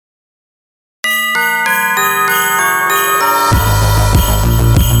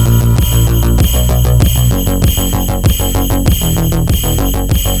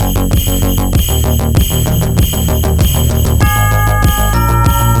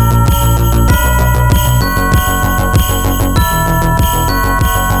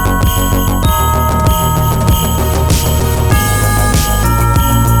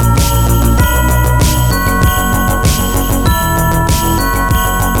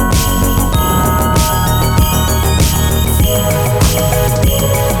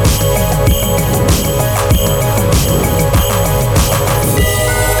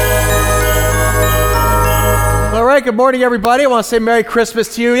right, good morning, everybody. I want to say Merry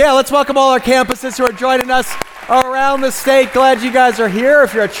Christmas to you. Yeah, let's welcome all our campuses who are joining us around the state. Glad you guys are here.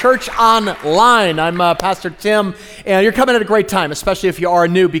 If you're at church online, I'm Pastor Tim, and you're coming at a great time, especially if you are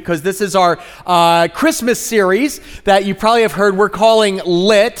new, because this is our Christmas series that you probably have heard we're calling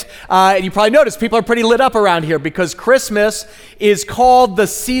Lit. And you probably noticed people are pretty lit up around here because Christmas is called the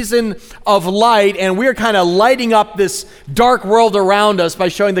season of light, and we're kind of lighting up this dark world around us by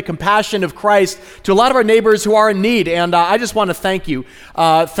showing the compassion of Christ to a lot of our neighbors who are in need. And I just want to thank you.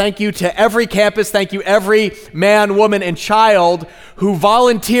 Thank you to every campus. Thank you every man, woman, and child who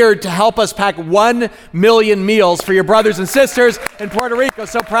volunteered to help us pack 1 million meals for your brothers and sisters in Puerto Rico.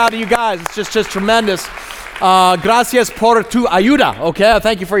 So proud of you guys. It's just tremendous. Gracias por tu ayuda. Okay,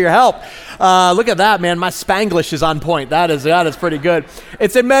 thank you for your help. Look at that, man. My Spanglish is on point. That is pretty good.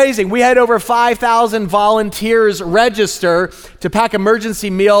 It's amazing. We had over 5,000 volunteers register to pack emergency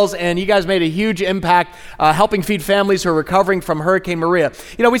meals, and you guys made a huge impact helping feed families who are recovering from Hurricane Maria.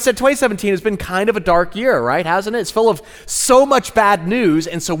 You know, we said 2017 has been kind of a dark year, right? Hasn't it? It's full of so much bad news,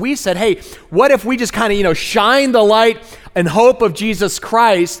 and so we said, hey, what if we just kind of, shine the light and hope of Jesus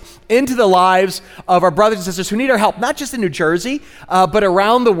Christ into the lives of our brothers and sisters who need our help, not just in New Jersey, but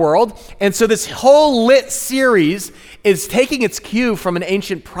around the world. And so this whole Lit series is taking its cue from an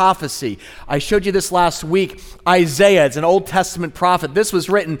ancient prophecy. I showed you this last week. Isaiah, it's an Old Testament prophet. This was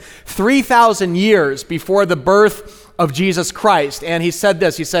written 3,000 years before the birth of Jesus Christ. And he said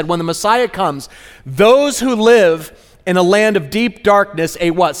this, he said, when the Messiah comes, those who live in a land of deep darkness,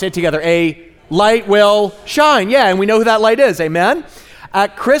 a what? Say it together, a light will shine. Yeah, and we know who that light is. Amen?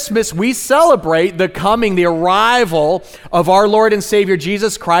 At Christmas, we celebrate the arrival of our Lord and Savior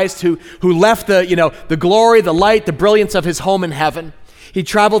Jesus Christ, who left the glory, the light, the brilliance of his home in heaven. He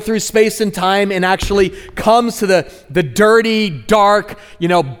traveled through space and time and actually comes to the dirty, dark,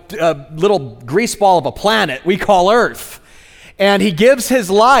 little grease ball of a planet we call Earth. And he gives his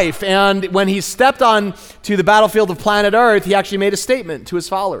life, and when he stepped on to the battlefield of planet Earth, he actually made a statement to his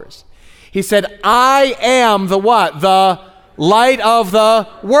followers. He said, I am the what? The light of the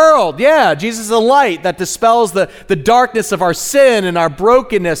world. Yeah, Jesus is the light that dispels the darkness of our sin and our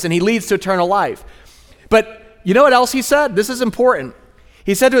brokenness, and he leads to eternal life. But you know what else he said? This is important.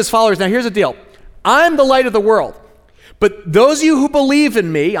 He said to his followers, now here's the deal. I'm the light of the world, but those of you who believe in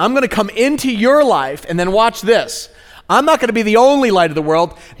me, I'm going to come into your life, and then watch this. I'm not going to be the only light of the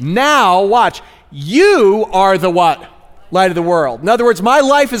world. Now, watch, you are the what? Light of the world. In other words, my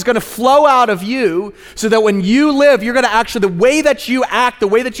life is going to flow out of you so that when you live, you're going to actually, the way that you act, the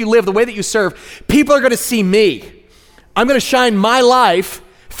way that you live, the way that you serve, people are going to see me. I'm going to shine my life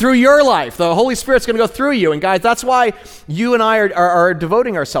through your life. The Holy Spirit's going to go through you. And guys, that's why you and I are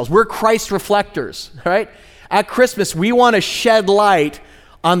devoting ourselves. We're Christ reflectors, right? At Christmas, we want to shed light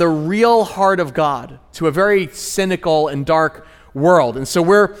on the real heart of God to a very cynical and dark world. And so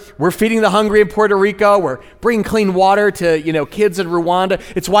we're feeding the hungry in Puerto Rico. We're bringing clean water to kids in Rwanda.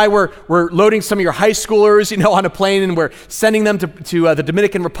 It's why we're loading some of your high schoolers on a plane, and we're sending them to the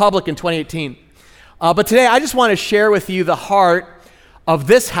Dominican Republic in 2018. But today I just want to share with you the heart of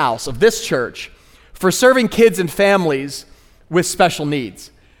this house, of this church, for serving kids and families with special needs.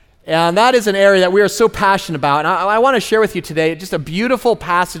 And that is an area that we are so passionate about. And I want to share with you today just a beautiful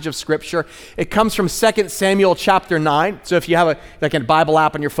passage of Scripture. It comes from 2 Samuel chapter 9. So if you have a Bible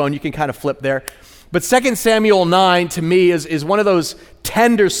app on your phone, you can kind of flip there. But 2 Samuel 9, to me, is one of those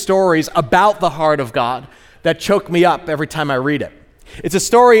tender stories about the heart of God that choke me up every time I read it. It's a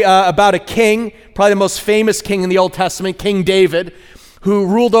story about a king, probably the most famous king in the Old Testament, King David, who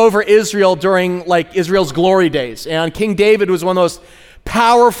ruled over Israel during Israel's glory days. And King David was one of those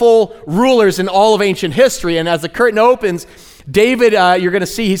powerful rulers in all of ancient history. And as the curtain opens, David, you're going to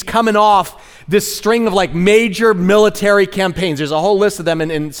see he's coming off this string of major military campaigns. There's a whole list of them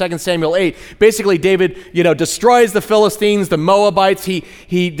in 2 Samuel 8. Basically, David, destroys the Philistines, the Moabites.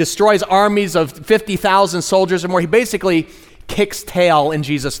 He destroys armies of 50,000 soldiers or more. He basically kicks tail in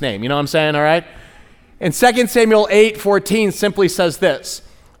Jesus' name. You know what I'm saying, all right? And 2 Samuel 8:14 simply says this.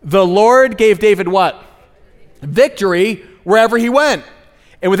 The Lord gave David what? Victory wherever he went.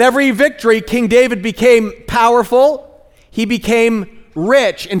 And with every victory, King David became powerful. He became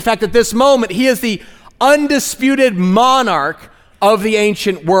rich. In fact, at this moment, he is the undisputed monarch of the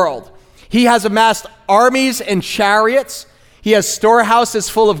ancient world. He has amassed armies and chariots. He has storehouses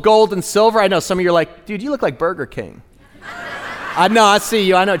full of gold and silver. I know some of you are like, dude, you look like Burger King. I know, I see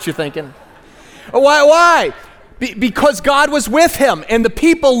you. I know what you're thinking. Why? Because God was with him, and the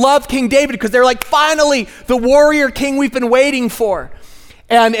people loved King David because they're like, finally, the warrior king we've been waiting for.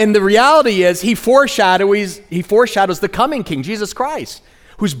 And the reality is he foreshadows the coming king, Jesus Christ,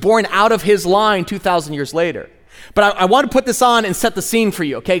 who's born out of his line 2,000 years later. But I want to put this on and set the scene for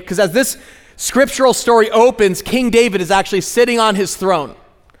you, okay? Because as this scriptural story opens, King David is actually sitting on his throne.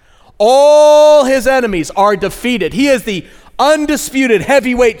 All his enemies are defeated. He is the undisputed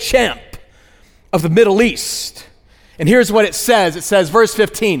heavyweight champ of the Middle East. And here's what it says. It says, verse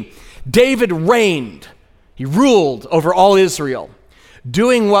 15, David reigned. He ruled over all Israel,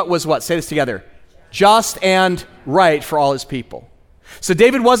 doing what was what? Say this together. Just and right for all his people. So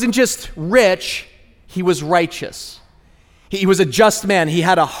David wasn't just rich, he was righteous. He was a just man. He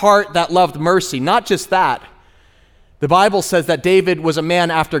had a heart that loved mercy. Not just that. The Bible says that David was a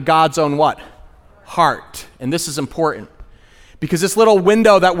man after God's own what? Heart. And this is important because this little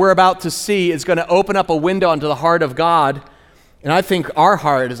window that we're about to see is going to open up a window into the heart of God. And I think our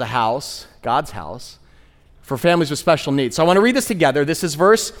heart is a house, God's house, for families with special needs. So I want to read this together. This is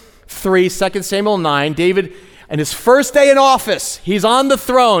verse 3, 2 Samuel 9. David, in his first day in office, he's on the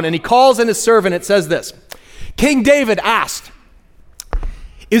throne and he calls in his servant. It says this, King David asked,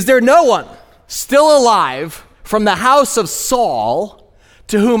 "Is there no one still alive from the house of Saul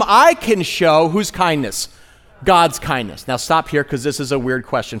to whom I can show whose kindness? God's kindness." Now stop here because this is a weird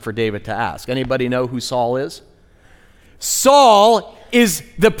question for David to ask. Anybody know who Saul is? Saul is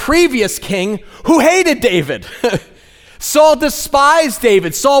the previous king who hated David. Saul despised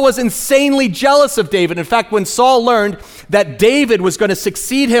David. Saul was insanely jealous of David. In fact, when Saul learned that David was going to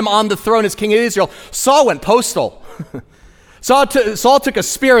succeed him on the throne as king of Israel, Saul went postal. Saul took a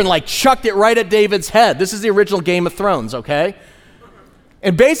spear and chucked it right at David's head. This is the original Game of Thrones, okay?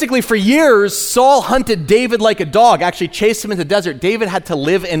 And basically for years, Saul hunted David like a dog, actually chased him into the desert. David had to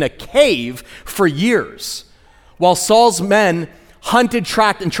live in a cave for years while Saul's men hunted,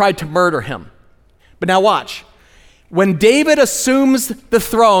 tracked, and tried to murder him. But now watch. When David assumes the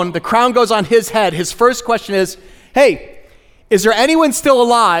throne, the crown goes on his head, his first question is, hey, is there anyone still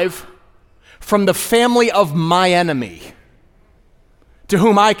alive from the family of my enemy to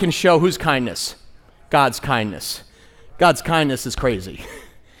whom I can show whose kindness? God's kindness. God's kindness is crazy.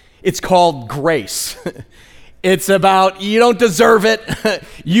 It's called grace. It's about you don't deserve it.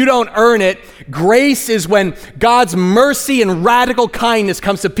 You don't earn it. Grace is when God's mercy and radical kindness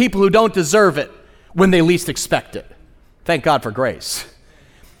comes to people who don't deserve it when they least expect it. Thank God for grace.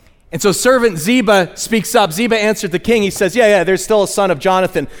 And so servant Ziba speaks up. Ziba answered the king. He says, yeah, there's still a son of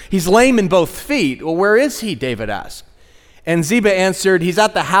Jonathan. He's lame in both feet. Well, where is he? David asked. And Ziba answered, he's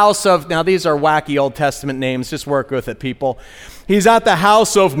at the house of, now these are wacky Old Testament names, just work with it, people. He's at the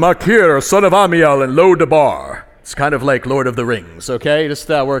house of Machir, son of Amiel, in Lo-Debar. It's kind of like Lord of the Rings, okay? Just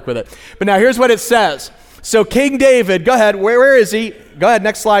work with it. But now here's what it says. So King David, go ahead, where is he? Go ahead,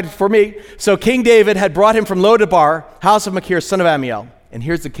 next slide for me. So King David had brought him from Lo-Debar, house of Machir, son of Amiel. And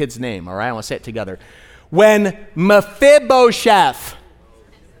here's the kid's name, all right? I want to say it together. When Mephibosheth,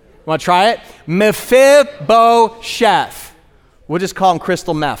 want to try it? Mephibosheth. We'll just call him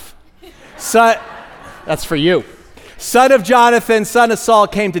Crystal Meth. That's for you. Son of Jonathan, son of Saul,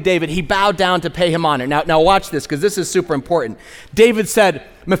 came to David. He bowed down to pay him honor. Now watch this, because this is super important. David said,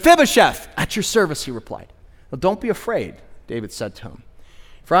 Mephibosheth, at your service, he replied. Well, don't be afraid, David said to him,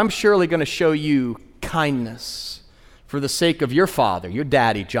 for I'm surely going to show you kindness for the sake of your father, your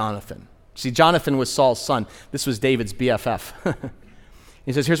daddy, Jonathan. See, Jonathan was Saul's son. This was David's BFF.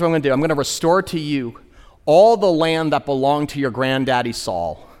 He says, here's what I'm going to do. I'm going to restore to you all the land that belonged to your granddaddy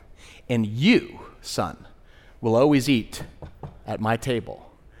Saul, and you, son, will always eat at my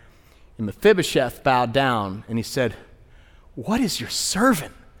table. And Mephibosheth bowed down, and he said, what is your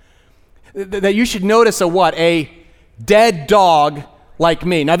servant? That you should notice a dead dog like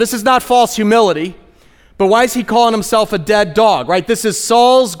me. Now, this is not false humility, but why is he calling himself a dead dog, right? This is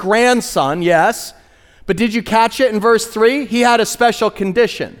Saul's grandson, yes, but did you catch it in verse 3? He had a special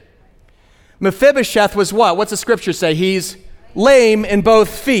condition. Mephibosheth was what? What's the scripture say? He's lame in both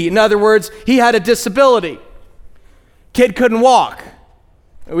feet. In other words, he had a disability. Kid couldn't walk.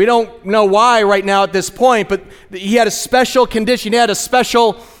 We don't know why right now at this point, but he had a special condition. He had a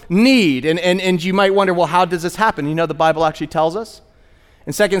special need. And you might wonder, well, how does this happen? You know, the Bible actually tells us.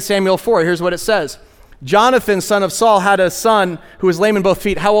 In 2 Samuel 4, here's what it says. Jonathan, son of Saul, had a son who was lame in both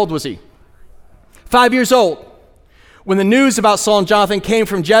feet. How old was he? 5 years old. When the news about Saul and Jonathan came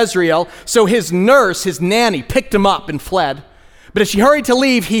from Jezreel, so his nurse, his nanny, picked him up and fled. But as she hurried to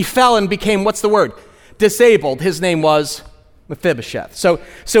leave, he fell and became, what's the word? Disabled. His name was Mephibosheth.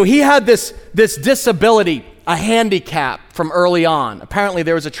 So he had this disability, a handicap from early on. Apparently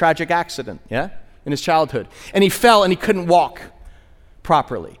there was a tragic accident, in his childhood. And he fell and he couldn't walk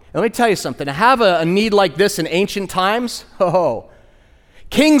properly. And let me tell you something. To have a need like this in ancient times,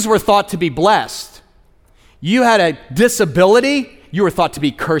 kings were thought to be blessed. You had a disability, you were thought to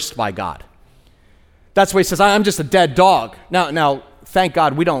be cursed by God. That's why he says, I'm just a dead dog. Now, thank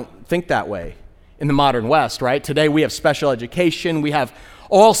God we don't think that way in the modern West, right? Today we have special education. We have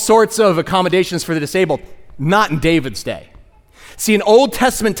all sorts of accommodations for the disabled. Not in David's day. See, in Old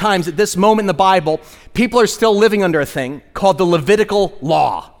Testament times, at this moment in the Bible, people are still living under a thing called the Levitical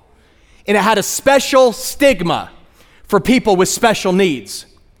law. And it had a special stigma for people with special needs.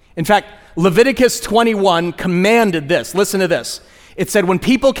 In fact, Leviticus 21 commanded this. Listen to this. It said, when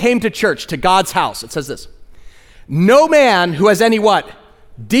people came to church, to God's house, it says this, no man who has any what?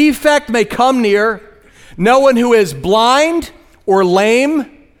 Defect may come near. No one who is blind or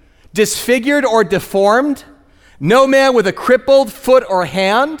lame, disfigured or deformed. No man with a crippled foot or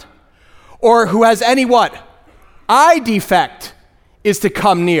hand, or who has any what? Eye defect is to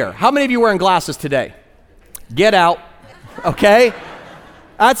come near. How many of you wearing glasses today? Get out, okay?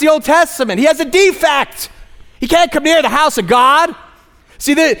 That's the Old Testament. He has a defect. He can't come near the house of God.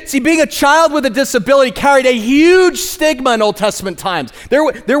 See, being a child with a disability carried a huge stigma in Old Testament times.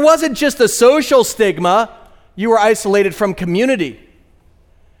 There wasn't just a social stigma. You were isolated from community.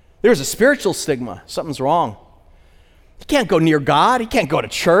 There was a spiritual stigma. Something's wrong. He can't go near God. He can't go to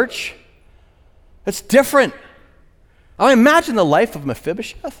church. That's different. I mean, imagine the life of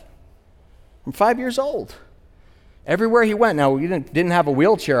Mephibosheth from 5 years old. Everywhere he went. Now, he didn't have a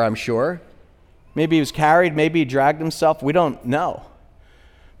wheelchair, I'm sure. Maybe he was carried. Maybe he dragged himself. We don't know.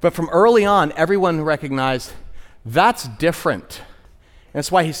 But from early on, everyone recognized that's different. And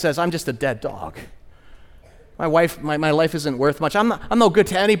that's why he says, I'm just a dead dog. My life isn't worth much. I'm no good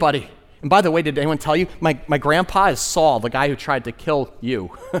to anybody. And by the way, did anyone tell you? My grandpa is Saul, the guy who tried to kill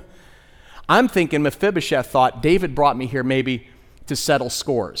you. I'm thinking Mephibosheth thought David brought me here maybe to settle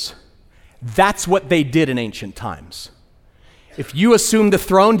scores. That's what they did in ancient times. If you assumed the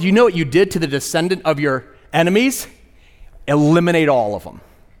throne, do you know what you did to the descendant of your enemies? Eliminate all of them.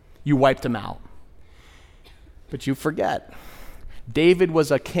 You wiped them out. But you forget, David was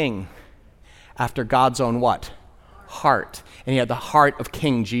a king after God's own what? Heart. And he had the heart of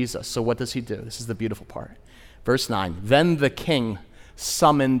King Jesus. So what does he do? This is the beautiful part. Verse 9, then the king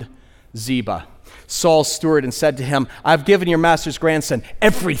summoned Ziba, Saul's steward, and said to him, I've given your master's grandson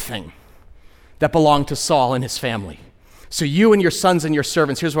everything that belonged to Saul and his family. So you and your sons and your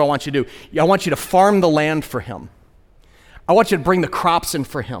servants, here's what I want you to do. I want you to farm the land for him. I want you to bring the crops in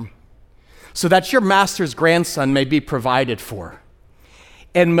for him so that your master's grandson may be provided for.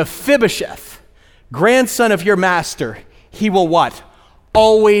 And Mephibosheth, grandson of your master, he will what?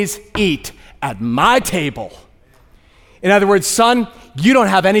 Always eat at my table. In other words, son, you don't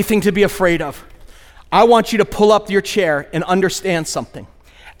have anything to be afraid of. I want you to pull up your chair and understand something.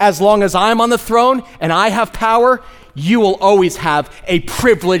 As long as I'm on the throne and I have power, you will always have a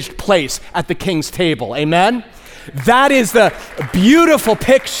privileged place at the king's table. Amen? That is the beautiful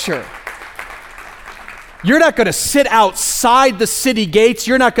picture. You're not going to sit outside the city gates.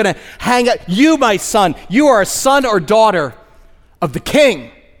 You're not going to hang out. You, my son, you are a son or daughter of the king.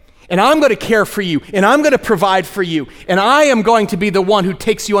 And I'm going to care for you. And I'm going to provide for you. And I am going to be the one who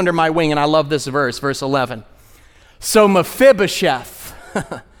takes you under my wing. And I love this verse, verse 11. So Mephibosheth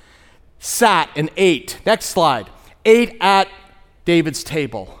sat and ate. Next slide. Ate at David's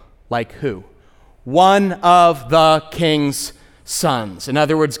table. Like who? One of the king's sons. In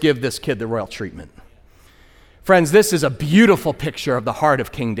other words, give this kid the royal treatment. Friends, this is a beautiful picture of the heart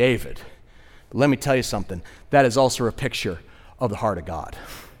of King David. But let me tell you something. That is also a picture of the heart of God.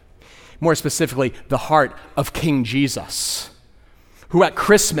 More specifically, the heart of King Jesus, who at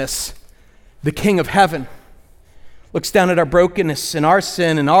Christmas, the King of heaven, looks down at our brokenness and our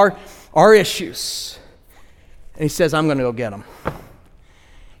sin and our issues. And he says, I'm going to go get them.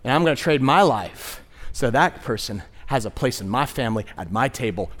 And I'm going to trade my life so that person has a place in my family at my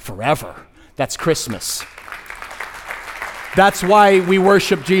table forever. That's Christmas. That's why we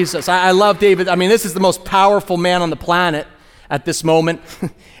worship Jesus. I love David. I mean, this is the most powerful man on the planet at this moment.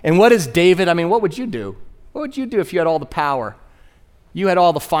 And what is David? I mean, what would you do? What would you do if you had all the power? You had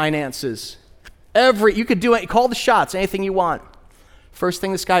all the finances. You could do it. Call the shots, anything you want. First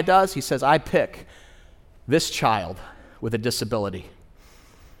thing this guy does, he says, I pick this child with a disability.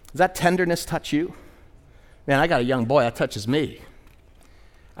 Does that tenderness touch you? Man, I got a young boy, that touches me.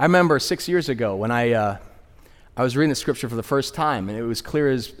 I remember 6 years ago when I was reading the scripture for the first time, and it was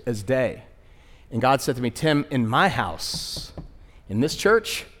clear as day. And God said to me, Tim, in my house, in this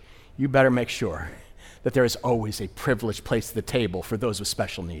church, you better make sure that there is always a privileged place at the table for those with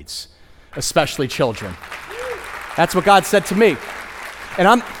special needs, especially children. That's what God said to me. And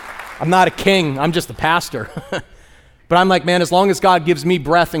I'm not a king, I'm just a pastor. But I'm like, man, as long as God gives me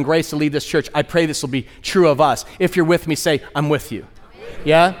breath and grace to lead this church, I pray this will be true of us. If you're with me, say, I'm with you.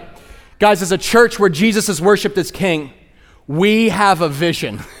 Yeah? Guys, as a church where Jesus is worshiped as king, we have a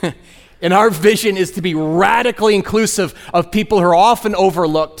vision. And our vision is to be radically inclusive of people who are often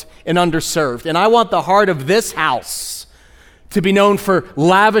overlooked and underserved. And I want the heart of this house to be known for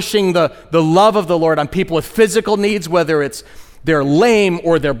lavishing the love of the Lord on people with physical needs, whether it's they're lame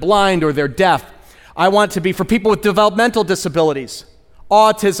or they're blind or they're deaf. I want to be for people with developmental disabilities,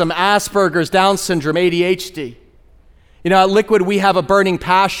 autism, Asperger's, Down syndrome, ADHD. You know, at Liquid, we have a burning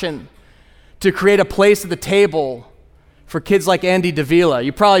passion to create a place at the table for kids like Andy Davila.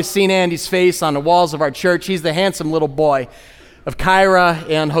 You've probably seen Andy's face on the walls of our church. He's the handsome little boy of Kyra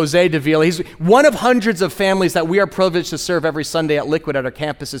and Jose Davila. He's one of hundreds of families that we are privileged to serve every Sunday at Liquid at our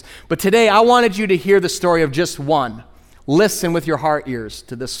campuses. But today, I wanted you to hear the story of just one. Listen with your heart ears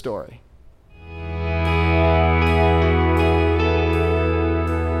to this story.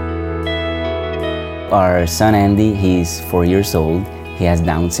 Our son Andy, he's 4 years old. He has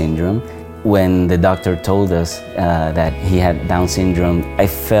Down syndrome. When the doctor told us that he had Down syndrome, I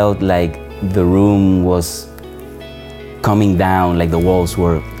felt like the room was coming down, like the walls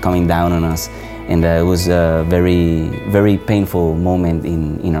were coming down on us. And it was a very, very painful moment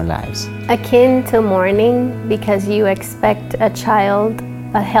in our lives. Akin to mourning, because you expect a child,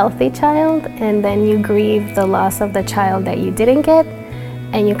 a healthy child, and then you grieve the loss of the child that you didn't get,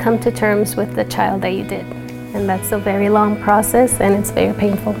 and you come to terms with the child that you did. And that's a very long process, and it's very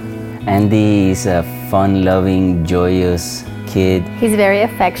painful. Andy is a fun-loving, joyous kid. He's very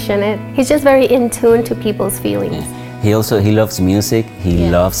affectionate. He's just very in tune to people's feelings. Yeah. He loves music. He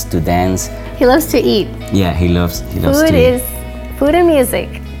loves to dance. He loves to eat. Yeah, he loves to eat. Food and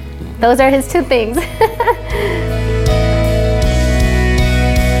music. Those are his two things.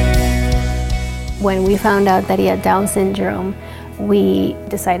 When we found out that he had Down syndrome, we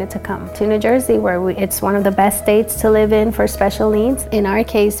decided to come to New Jersey, where it's one of the best states to live in for special needs. In our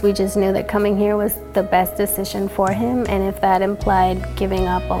case, we just knew that coming here was the best decision for him, and if that implied giving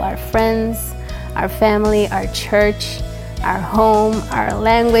up all our friends, our family, our church, our home, our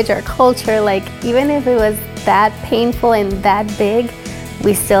language, our culture, like even if it was that painful and that big,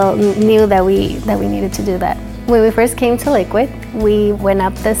 we still knew that we needed to do that. When we first came to Liquid, we went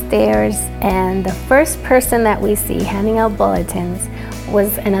up the stairs, and the first person that we see handing out bulletins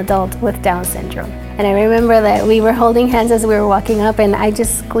was an adult with Down syndrome. And I remember that we were holding hands as we were walking up, and I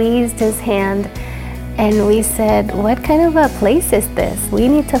just squeezed his hand, and we said, what kind of a place is this? We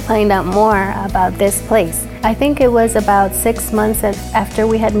need to find out more about this place. I think it was about 6 months after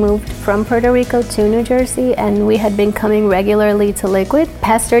we had moved from Puerto Rico to New Jersey, and we had been coming regularly to Liquid.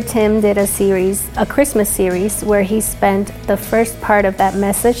 Pastor Tim did a Christmas series, where he spent the first part of that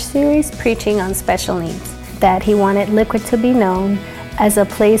message series preaching on special needs, that he wanted Liquid to be known as a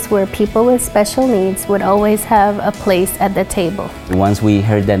place where people with special needs would always have a place at the table. Once we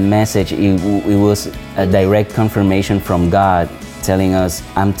heard that message, it was a direct confirmation from God, telling us,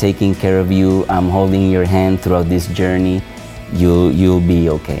 I'm taking care of you, I'm holding your hand throughout this journey, you'll be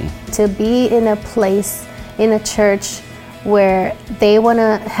okay. To be in a place, in a church, where they want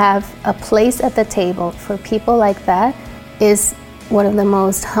to have a place at the table for people like that is one of the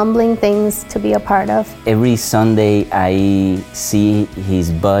most humbling things to be a part of. Every Sunday I see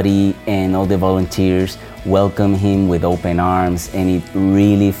his buddy and all the volunteers welcome him with open arms, and it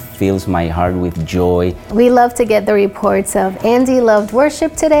really fills my heart with joy. We love to get the reports of Andy loved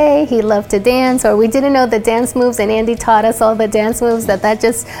worship today, he loved to dance, or we didn't know the dance moves and Andy taught us all the dance moves. That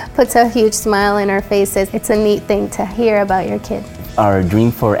just puts a huge smile in our faces. It's a neat thing to hear about your kid. Our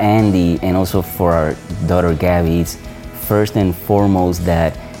dream for Andy and also for our daughter Gabby is first and foremost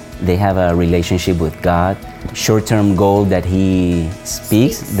that they have a relationship with God. Short-term goal that he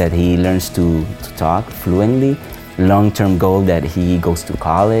speaks, that he learns to talk fluently. Long-term goal that he goes to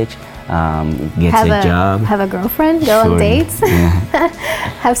college, gets a job. Have a girlfriend, go on dates. Yeah.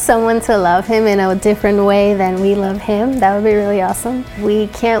 Have someone to love him in a different way than we love him. That would be really awesome. We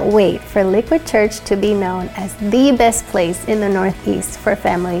can't wait for Liquid Church to be known as the best place in the Northeast for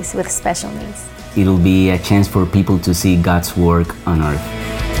families with special needs. It'll be a chance for people to see God's work on earth.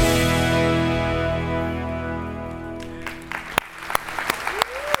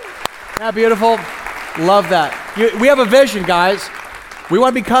 Yeah, beautiful. Love that. We have a vision, guys. We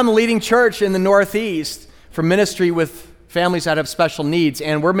want to become a leading church in the Northeast for ministry with families that have special needs,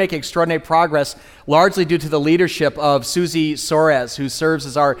 and we're making extraordinary progress, largely due to the leadership of Susie Soares, who serves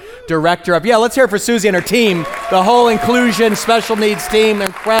as our director of, let's hear it for Susie and her team, the whole inclusion special needs team,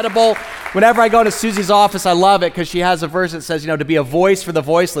 incredible. Whenever I go to Susie's office, I love it because she has a verse that says, to be a voice for the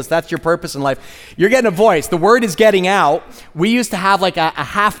voiceless. That's your purpose in life. You're getting a voice. The word is getting out. We used to have like a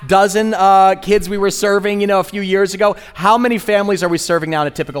half dozen kids we were serving, a few years ago. How many families are we serving now on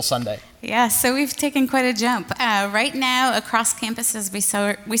a typical Sunday? Yeah, so we've taken quite a jump. Right now, across campuses,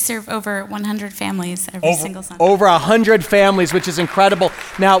 we serve over 100 families every single Sunday. Over 100 families, which is incredible.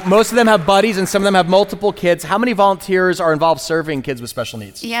 Now, most of them have buddies, and some of them have multiple kids. How many volunteers are involved serving kids with special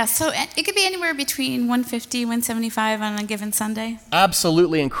needs? Yeah, so it could be anywhere between 150, 175 on a given Sunday.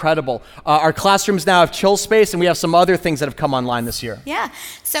 Absolutely incredible. Our classrooms now have chill space, and we have some other things that have come online this year. Yeah,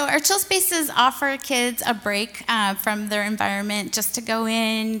 so our chill spaces offer kids a break from their environment, just to go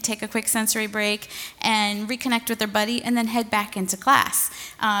in, take a quick sensory break, and reconnect with their buddy, and then head back into class.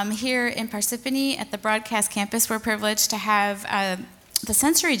 Here in Parsippany at the Broadcast campus, we're privileged to have the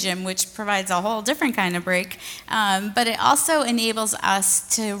sensory gym, which provides a whole different kind of break, but it also enables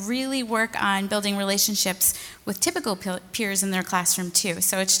us to really work on building relationships with typical peers in their classroom too.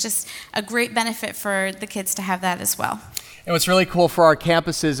 So it's just a great benefit for the kids to have that as well. And what's really cool for our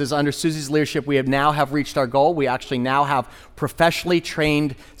campuses is under Susie's leadership, we have reached our goal. We actually now have professionally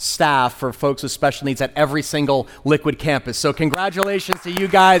trained staff for folks with special needs at every single Liquid campus. So congratulations to you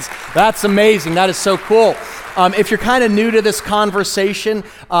guys. That's amazing. That is so cool. If you're kind of new to this conversation,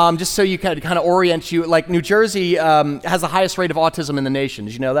 just so you kind of orient you, like New Jersey has the highest rate of autism in the nation.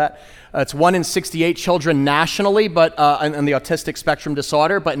 Did you know that? It's 1 in 68 children nationally, but in the autistic spectrum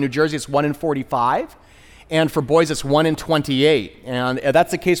disorder, but in New Jersey it's 1 in 45. And for boys, it's 1 in 28. And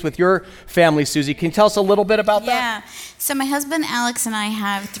that's the case with your family, Susie. Can you tell us a little bit about that? Yeah. So my husband, Alex, and I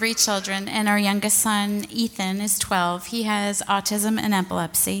have 3 children, and our youngest son, Ethan, is 12. He has autism and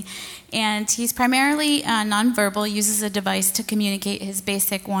epilepsy, and he's primarily nonverbal, uses a device to communicate his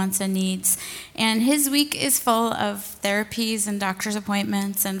basic wants and needs. And his week is full of therapies and doctor's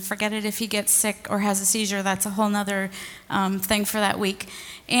appointments, and forget it if he gets sick or has a seizure. That's a whole nother thing for that week.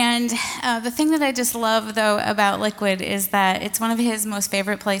 And the thing that I just love, though, about Liquid is that it's one of his most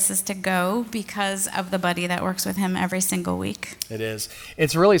favorite places to go because of the buddy that works with him every single week. It is.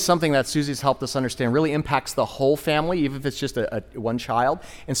 It's really something that Susie's helped us understand, really impacts the whole family, even if it's just one child.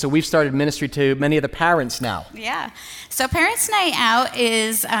 And so we've started ministry to many of the parents now. Yeah. So Parents' Night Out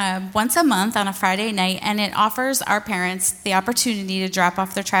is once a month on a Friday night, and it offers our parents the opportunity to drop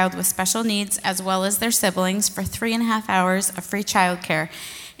off their child with special needs as well as their siblings for 3.5 hours of free childcare.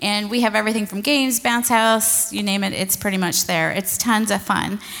 And we have everything from games, bounce house, you name it, it's pretty much there. It's tons of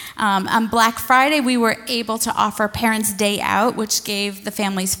fun. On Black Friday, we were able to offer Parents' Day Out, which gave the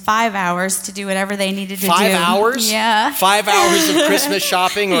families 5 hours to do whatever they needed to do. 5 hours? Yeah. 5 hours of Christmas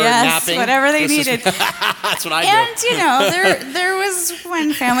shopping or yes, napping? whatever they needed. That's what I do. And, you know, there was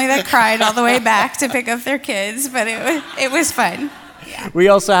one family that cried all the way back to pick up their kids, but it was fun. Yeah. We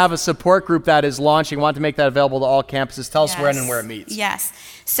also have a support group that is launching. We want to make that available to all campuses. Tell us when and where it meets. Yes.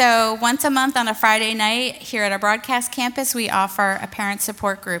 So once a month on a Friday night here at our Broadcast campus, we offer a parent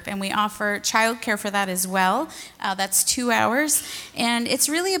support group, and we offer childcare for that as well. That's 2 hours. And it's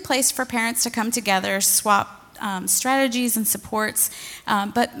really a place for parents to come together, swap strategies and supports,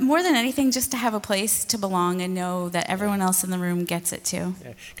 but more than anything, just to have a place to belong and know that everyone else in the room gets it too.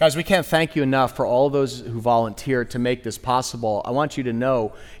 Yeah. Guys, we can't thank you enough for all those who volunteered to make this possible. I want you to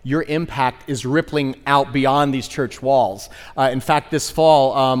know your impact is rippling out beyond these church walls. In fact, this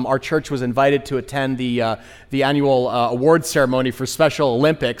fall, our church was invited to attend the annual award ceremony for Special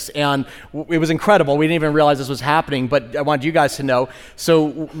Olympics, and it was incredible. We didn't even realize this was happening, but I wanted you guys to know. So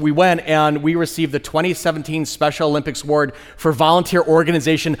we went and we received the 2017 Special Olympics Award for Volunteer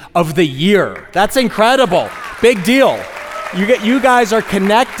Organization of the Year. That's incredible. Big deal. You guys are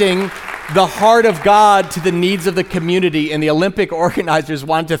connecting the heart of God to the needs of the community, and the Olympic organizers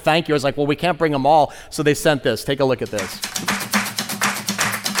wanted to thank you. I was like, well, we can't bring them all, so they sent this. Take a look at this.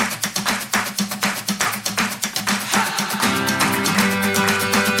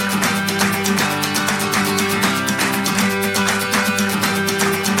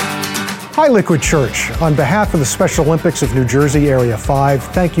 Hi, Liquid Church. On behalf of the Special Olympics of New Jersey Area 5,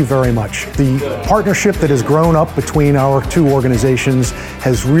 thank you very much. The partnership that has grown up between our two organizations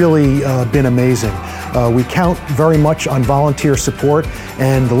has really been amazing. We count very much on volunteer support,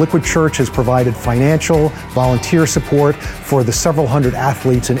 and the Liquid Church has provided financial, volunteer support for the several hundred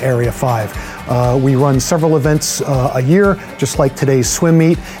athletes in Area 5. We run several events a year, just like today's swim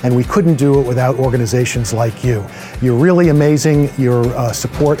meet, and we couldn't do it without organizations like you. You're really amazing. Your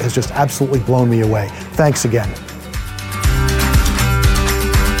support has just absolutely blown me away. Thanks again.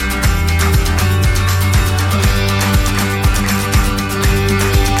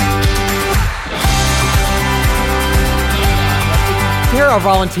 Here are our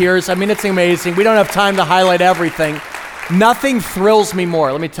volunteers. I mean, it's amazing. We don't have time to highlight everything. Nothing thrills me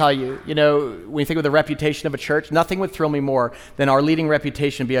more, let me tell you. You know, when you think of the reputation of a church, nothing would thrill me more than our leading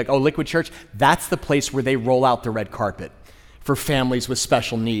reputation be like, oh, Liquid Church, that's the place where they roll out the red carpet. for families with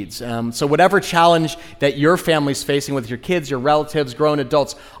special needs. So whatever challenge that your family's facing with your kids, your relatives, grown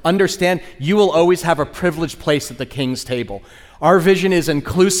adults, understand you will always have a privileged place at the King's table. Our vision is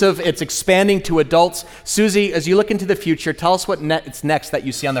inclusive. It's expanding to adults. Susie, as you look into the future, tell us what's next that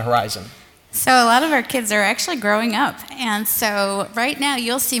you see on the horizon. So a lot of our kids are actually growing up. And so right now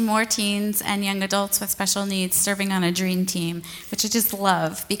you'll see more teens and young adults with special needs serving on a dream team, which I just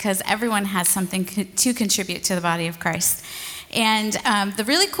love because everyone has something to contribute to the body of Christ. And the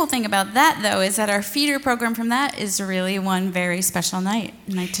really cool thing about that, though, is that our feeder program from that is really one very special night,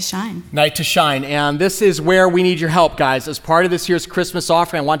 Night to Shine. Night to Shine. And this is where we need your help, guys. As part of this year's Christmas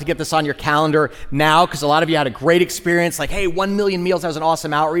offering, I want to get this on your calendar now because a lot of you had a great experience. Like, hey, 1 million meals, that was an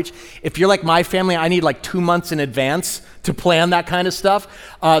awesome outreach. If you're like my family, I need like 2 months in advance to plan that kind of stuff.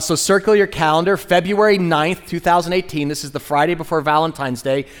 So circle your calendar, February 9th, 2018. This is the Friday before Valentine's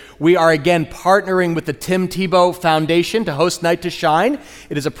Day. We are again partnering with the Tim Tebow Foundation to host Night to Shine.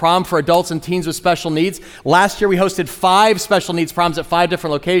 It is a prom for adults and teens with special needs. Last year we hosted 5 special needs proms at 5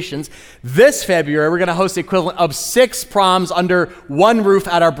 different locations. This February we're going to host the equivalent of 6 proms under one roof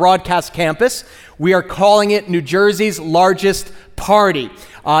at our broadcast campus. We are calling it New Jersey's largest party.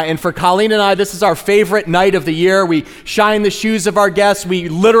 And for Colleen and I, this is our favorite night of the year. We shine the shoes of our guests. We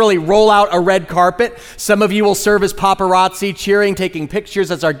literally roll out a red carpet. Some of you will serve as paparazzi, cheering, taking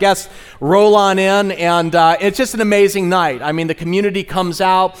pictures as our guests roll on in. And it's just an amazing night. I mean, the community comes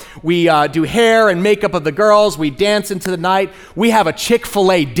out. We do hair and makeup of the girls. We dance into the night. We have a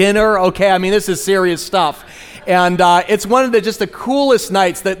Chick-fil-A dinner, okay? I mean, this is serious stuff. And it's one of the coolest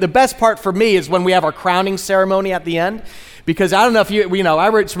nights. The best part for me is when we have our crowning ceremony at the end. Because I don't know if you know, I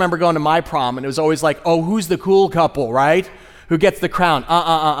just remember going to my prom and it was always like, oh, who's the cool couple, right? Who gets the crown?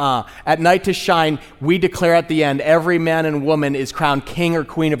 At Night to Shine, we declare at the end, every man and woman is crowned king or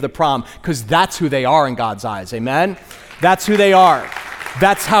queen of the prom because that's who they are in God's eyes, amen? That's who they are.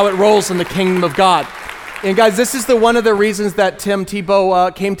 That's how it rolls in the kingdom of God. And guys, this is one of the reasons that Tim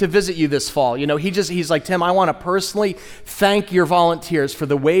Tebow came to visit you this fall. You know, he's like, Tim, I want to personally thank your volunteers for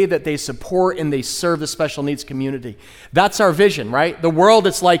the way that they support and they serve the special needs community. That's our vision, right? The world,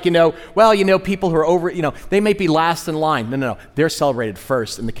 it's like, people who are they may be last in line. No. They're celebrated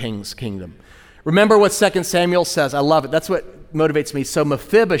first in the King's kingdom. Remember what 2 Samuel says. I love it. That's what motivates me. So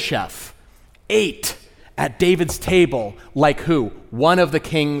Mephibosheth ate at David's table like who? One of the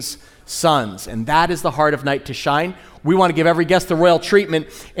king's sons. And that is the heart of Night to Shine. We want to give every guest the royal treatment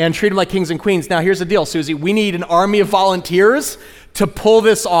and treat them like kings and queens. Now, here's the deal, Susie. We need an army of volunteers to pull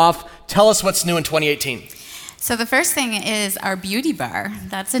this off. Tell us what's new in 2018. So the first thing is our beauty bar.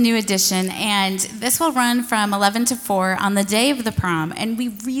 That's a new addition, and this will run from 11 to 4 on the day of the prom, and we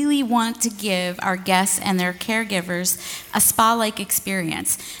really want to give our guests and their caregivers a spa-like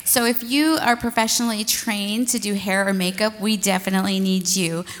experience. So if you are professionally trained to do hair or makeup, we definitely need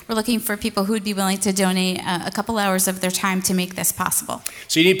you. We're looking for people who would be willing to donate a couple hours of their time to make this possible.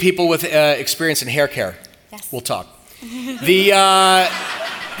 So you need people with experience in hair care. Yes. We'll talk.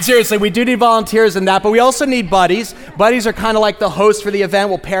 Seriously, we do need volunteers in that, but we also need buddies. Buddies are kind of like the host for the event.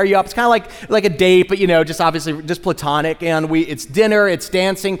 We'll pair you up. It's kind of like a date, but just platonic. And it's dinner, it's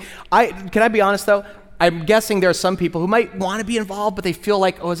dancing. Can I be honest though? I'm guessing there are some people who might want to be involved, but they feel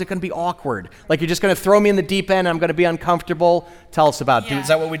like, oh, is it going to be awkward? Like you're just going to throw me in the deep end and I'm going to be uncomfortable. Tell us about it. Is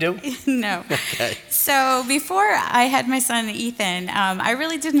that what we do? No. Okay. So before I had my son Ethan, I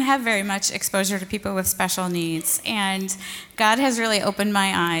really didn't have very much exposure to people with special needs. And God has really opened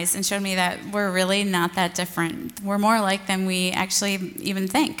my eyes and showed me that we're really not that different. We're more alike than we actually even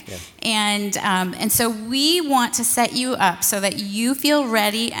think. Yeah. And so we want to set you up so that you feel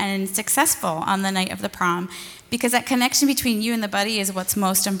ready and successful on the night of the prom, because that connection between you and the buddy is what's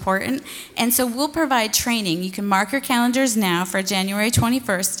most important. And so we'll provide training. You can mark your calendars now for January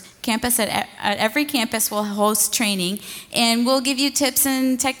 21st. At every campus will host training, and we'll give you tips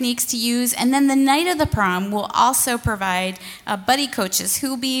and techniques to use. And then the night of the prom, we'll also provide buddy coaches who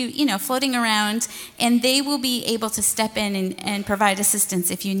will be, floating around, and they will be able to step in and provide assistance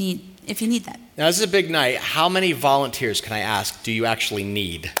if you need that. Now, this is a big night. How many volunteers, can I ask, do you actually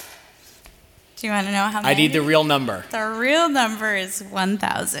need? Do you want to know how many? I need the real number. The real number is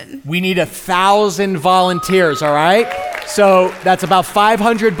 1,000. We need 1,000 volunteers, all right? So that's about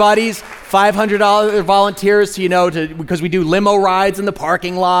 500 buddies, 500 volunteers, because we do limo rides in the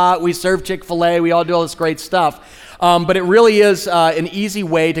parking lot, we serve Chick-fil-A, we all do all this great stuff. But it really is an easy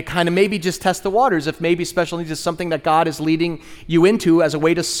way to kind of maybe just test the waters if maybe special needs is something that God is leading you into as a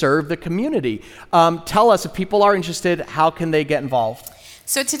way to serve the community. Tell us, if people are interested, how can they get involved?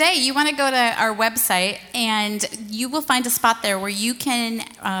 So today you want to go to our website and you will find a spot there where you can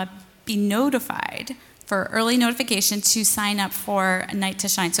be notified for early notification to sign up for Night to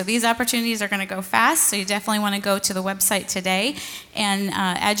Shine. So these opportunities are going to go fast, so you definitely want to go to the website today and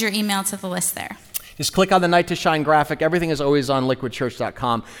add your email to the list there. Just click on the Night to Shine graphic. Everything is always on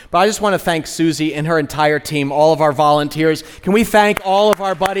liquidchurch.com. But I just want to thank Susie and her entire team, all of our volunteers. Can we thank all of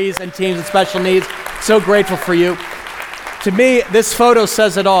our buddies and teams with special needs? So grateful for you. To me, this photo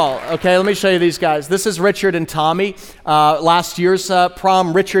says it all. Okay, let me show you these guys. This is Richard and Tommy. Last year's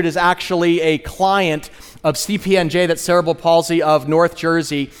prom, Richard is actually a client of CPNJ, that's Cerebral Palsy of North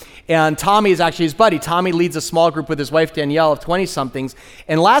Jersey. And Tommy is actually his buddy. Tommy leads a small group with his wife, Danielle, of 20-somethings.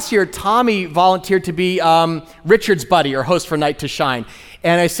 And last year, Tommy volunteered to be Richard's buddy or host for Night to Shine.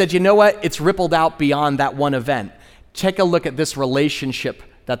 And I said, you know what? It's rippled out beyond that one event. Take a look at this relationship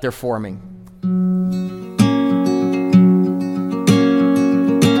that they're forming.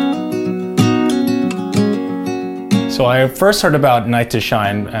 So I first heard about Night to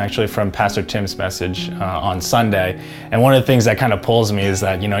Shine actually from Pastor Tim's message on Sunday. And one of the things that kind of pulls me is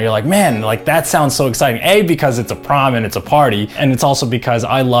that, you're like, man, like that sounds so exciting. A, because it's a prom and it's a party. And it's also because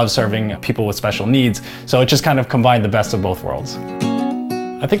I love serving people with special needs. So it just kind of combined the best of both worlds.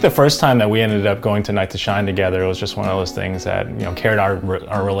 I think the first time that we ended up going to Night to Shine together, it was just one of those things that, carried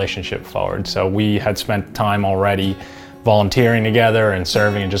our relationship forward. So we had spent time already volunteering together and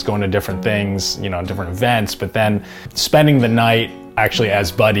serving and just going to different things, different events, but then spending the night actually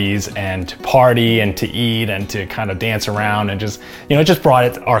as buddies and to party and to eat and to kind of dance around and just, it just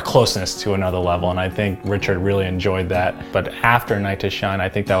brought our closeness to another level. And I think Richard really enjoyed that. But after Night to Shine, I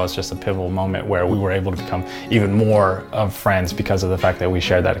think that was just a pivotal moment where we were able to become even more of friends because of the fact that we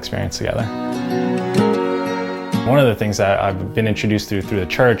shared that experience together. One of the things that I've been introduced through the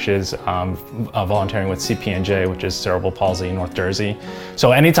church is volunteering with CPNJ, which is Cerebral Palsy in North Jersey.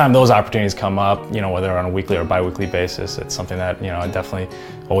 So anytime those opportunities come up, whether on a weekly or bi-weekly basis, it's something that, I definitely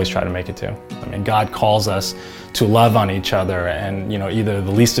always try to make it to. I mean, God calls us to love on each other, and, either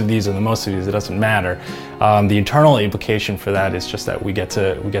the least of these or the most of these, it doesn't matter. The eternal implication for that is just that we get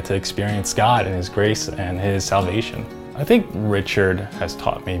to experience God and His grace and His salvation. I think Richard has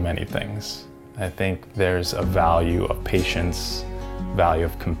taught me many things. I think there's a value of patience, value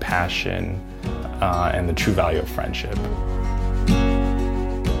of compassion, and the true value of friendship.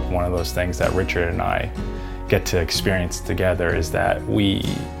 One of those things that Richard and I get to experience together is that we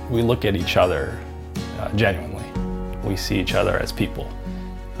look at each other genuinely. We see each other as people.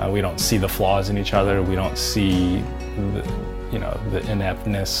 We don't see the flaws in each other. We don't see the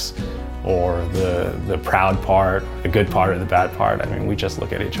ineptness or the proud part, the good part or the bad part. I mean, we just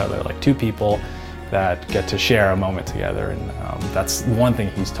look at each other like two people that get to share a moment together. And that's one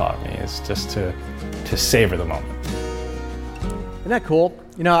thing he's taught me, is just to savor the moment. Isn't that cool?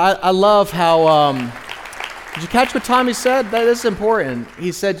 I love how, did you catch what Tommy said? That is important.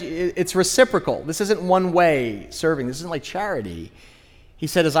 He said it's reciprocal. This isn't one way serving. This isn't like charity. He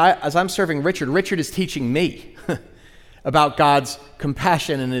said, as I'm serving Richard is teaching me about God's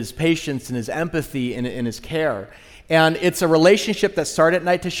compassion and His patience and His empathy and His care. And it's a relationship that started at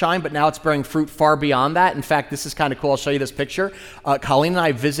Night to Shine, but now it's bearing fruit far beyond that. In fact, this is kind of cool. I'll show you this picture. Colleen and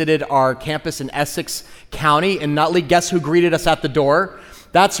I visited our campus in Essex County in Nutley. Guess who greeted us at the door?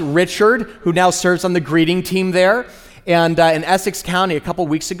 That's Richard, who now serves on the greeting team there. And in Essex County, a couple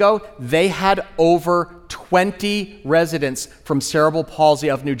weeks ago, they had over 20 residents from Cerebral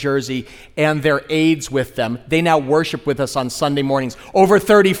Palsy of New Jersey and their aides with them. They now worship with us on Sunday mornings. Over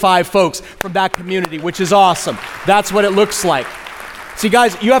 35 folks from that community, which is awesome. That's what it looks like. See,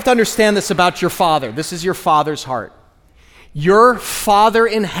 guys, you have to understand this about your Father. This is your Father's heart. Your Father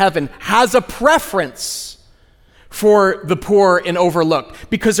in heaven has a preference for the poor and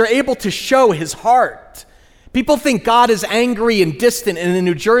overlooked because they're able to show His heart. People think God is angry and distant, and in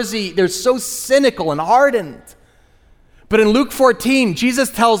New Jersey, they're so cynical and hardened. But in Luke 14, Jesus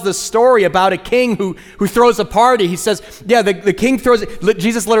tells this story about a king who throws a party. He says, the king throws it.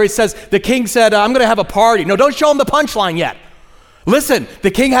 Jesus literally says, the king said, I'm going to have a party. No, don't show him the punchline yet. Listen,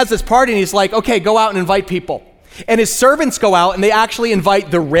 the king has this party, and he's like, okay, go out and invite people. And his servants go out, and they actually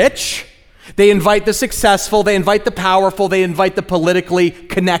invite the rich, they invite the successful, they invite the powerful, they invite the politically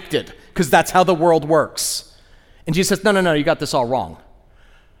connected, because that's how the world works. And Jesus says, no, you got this all wrong.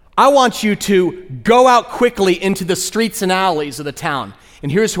 I want you to go out quickly into the streets and alleys of the town.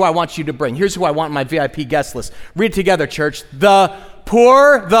 And here's who I want you to bring. Here's who I want on my VIP guest list. Read together, church. The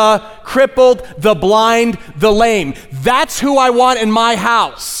poor, the crippled, the blind, the lame. That's who I want in my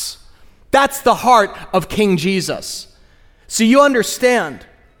house. That's the heart of King Jesus. So you understand,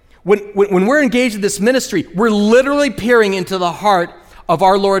 when we're engaged in this ministry, we're literally peering into the heart of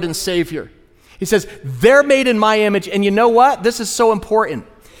our Lord and Savior. He says, they're made in my image, and you know what? This is so important.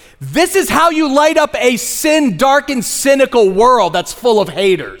 This is how you light up a sin-darkened, cynical world that's full of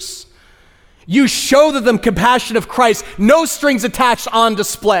haters. You show them compassion of Christ, no strings attached, on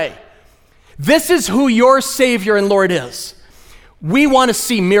display. This is who your Savior and Lord is. We want to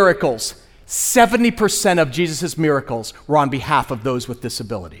see miracles. 70% of Jesus' miracles were on behalf of those with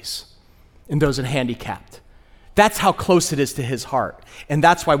disabilities and those handicapped. That's how close it is to his heart. And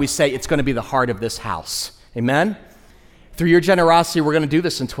that's why we say it's going to be the heart of this house. Amen? Through your generosity, we're going to do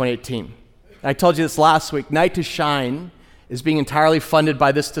this in 2018. I told you this last week. Night to Shine is being entirely funded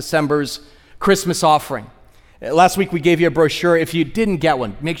by this December's Christmas offering. Last week we gave you a brochure. If you didn't get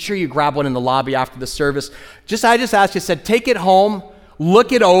one, make sure you grab one in the lobby after the service. I just asked you, said, take it home,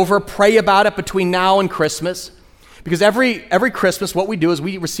 look it over, pray about it between now and Christmas. Because every Christmas, what we do is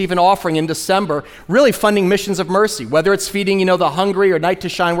we receive an offering in December, really funding missions of mercy. Whether it's feeding, the hungry or Night to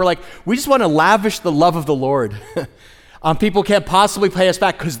Shine, we just want to lavish the love of the Lord. People can't possibly pay us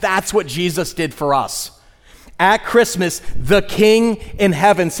back because that's what Jesus did for us. At Christmas, the King in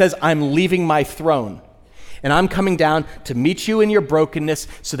heaven says, I'm leaving my throne. And I'm coming down to meet you in your brokenness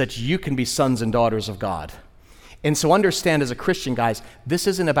so that you can be sons and daughters of God. And so understand as a Christian, guys, this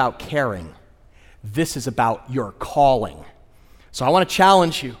isn't about caring. This is about your calling. So I want to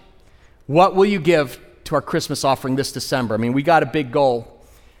challenge you. What will you give to our Christmas offering this December? We got a big goal.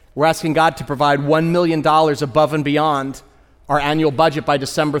 We're asking God to provide $1 million above and beyond our annual budget by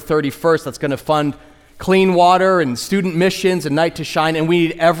December 31st. That's going to fund clean water and student missions and Night to Shine. And we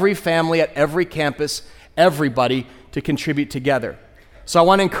need every family at every campus, everybody, to contribute together. So I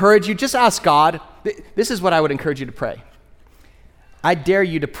want to encourage you, just ask God. This is what I would encourage you to pray. I dare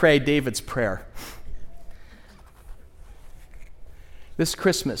you to pray David's prayer. This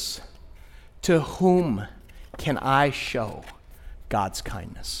Christmas, to whom can I show God's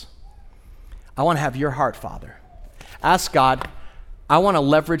kindness? I want to have your heart, Father. Ask God, I want to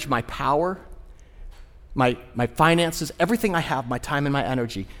leverage my power, my finances, everything I have, my time and my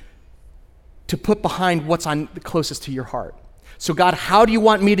energy, to put behind what's on the closest to your heart. So God, how do you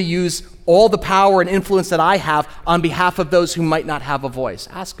want me to use all the power and influence that I have on behalf of those who might not have a voice?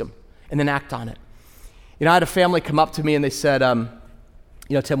 Ask them and then act on it. I had a family come up to me and they said,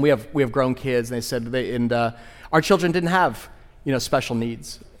 Tim, we have grown kids, and they said, our children didn't have, special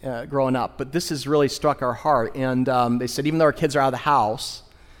needs growing up, but this has really struck our heart. And they said, even though our kids are out of the house,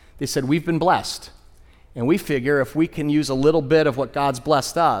 they said, we've been blessed. And we figure if we can use a little bit of what God's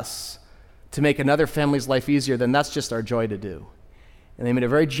blessed us to make another family's life easier, then that's just our joy to do. And they made a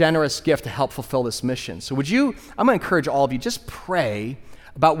very generous gift to help fulfill this mission. So I'm going to encourage all of you, just pray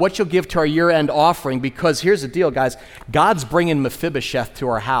about what you'll give to our year-end offering, because here's the deal, guys. God's bringing Mephibosheth to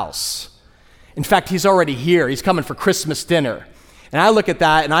our house. In fact, he's already here. He's coming for Christmas dinner. And I look at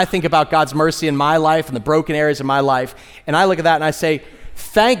that, and I think about God's mercy in my life and the broken areas of my life, and I look at that and I say,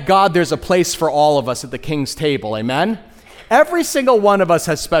 thank God there's a place for all of us at the King's table, amen? Every single one of us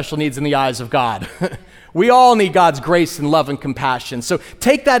has special needs in the eyes of God. We all need God's grace and love and compassion. So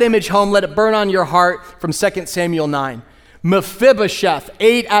take that image home, let it burn on your heart from 2 Samuel 9. Mephibosheth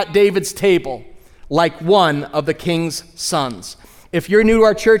ate at David's table like one of the king's sons. If you're new to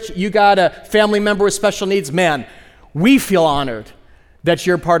our church, you got a family member with special needs, man, we feel honored that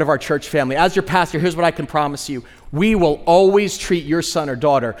you're part of our church family. As your pastor, here's what I can promise you. We will always treat your son or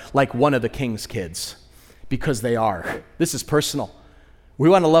daughter like one of the king's kids, because they are. This is personal. We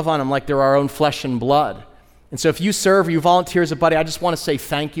want to love on them like they're our own flesh and blood. And so if you serve or you volunteer as a buddy, I just want to say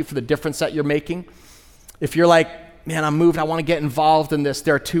thank you for the difference that you're making. If you're like, man, I'm moved, I want to get involved in this,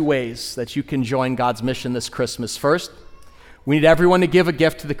 there are two ways that you can join God's mission this Christmas. First, we need everyone to give a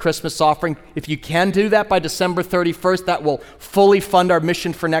gift to the Christmas offering. If you can do that by December 31st, that will fully fund our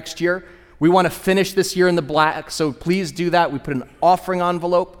mission for next year. We want to finish this year in the black, so please do that. We put an offering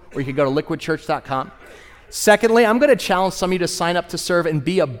envelope, or you can go to liquidchurch.com. Secondly, I'm going to challenge some of you to sign up to serve and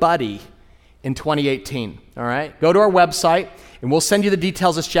be a buddy in 2018, all right? Go to our website, and we'll send you the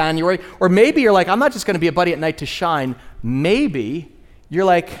details this January. Or maybe you're like, I'm not just going to be a buddy at Night to Shine. Maybe you're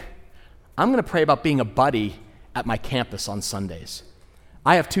like, I'm going to pray about being a buddy at my campus on Sundays.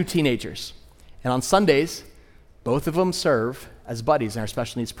 I have 2 teenagers, and on Sundays, both of them serve as buddies in our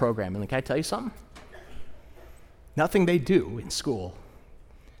special needs program. And can I tell you something? Nothing they do in school,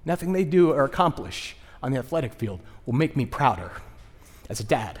 nothing they do or accomplish on the athletic field will make me prouder as a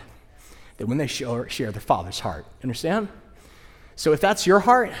dad than when they share their father's heart. Understand? So if that's your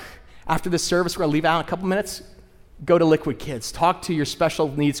heart, after this service, we're going to leave out in a couple minutes, go to Liquid Kids. Talk to your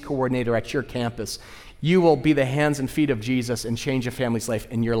special needs coordinator at your campus. You will be the hands and feet of Jesus and change a family's life,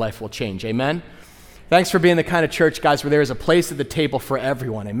 and your life will change. Amen? Thanks for being the kind of church, guys, where there is a place at the table for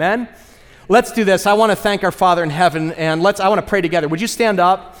everyone. Amen? Let's do this. I want to thank our Father in heaven, and I want to pray together. Would you stand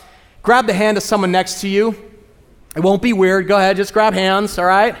up? grab the hand of someone next to you. It won't be weird. Go ahead, just grab hands, all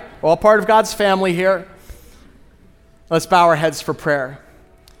right? We're all part of God's family here. Let's bow our heads for prayer.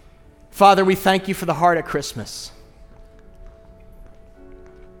 Father, we thank you for the heart at Christmas.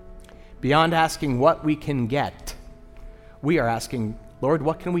 Beyond asking what we can get, we are asking, Lord,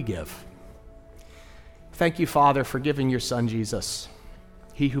 what can we give? Thank you, Father, for giving your Son, Jesus.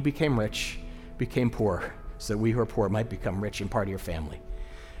 He who became rich became poor, so that we who are poor might become rich and part of your family.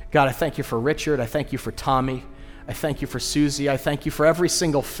 God, I thank you for Richard. I thank you for Tommy. I thank you for Susie. I thank you for every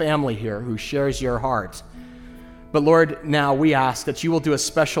single family here who shares your heart. But Lord, now we ask that you will do a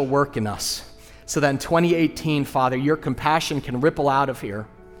special work in us so that in 2018, Father, your compassion can ripple out of here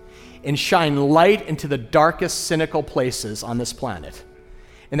and shine light into the darkest, cynical places on this planet.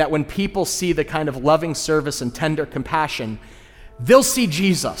 And that when people see the kind of loving service and tender compassion, they'll see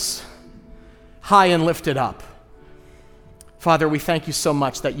Jesus high and lifted up. Father, we thank you so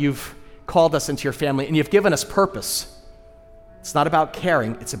much that you've called us into your family and you've given us purpose. It's not about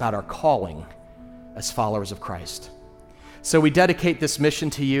caring, it's about our calling as followers of Christ. So we dedicate this mission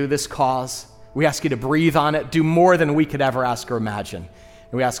to you, this cause. We ask you to breathe on it, do more than we could ever ask or imagine.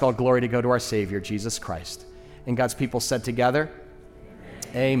 And we ask all glory to go to our Savior, Jesus Christ. And God's people said together,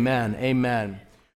 Amen. Amen.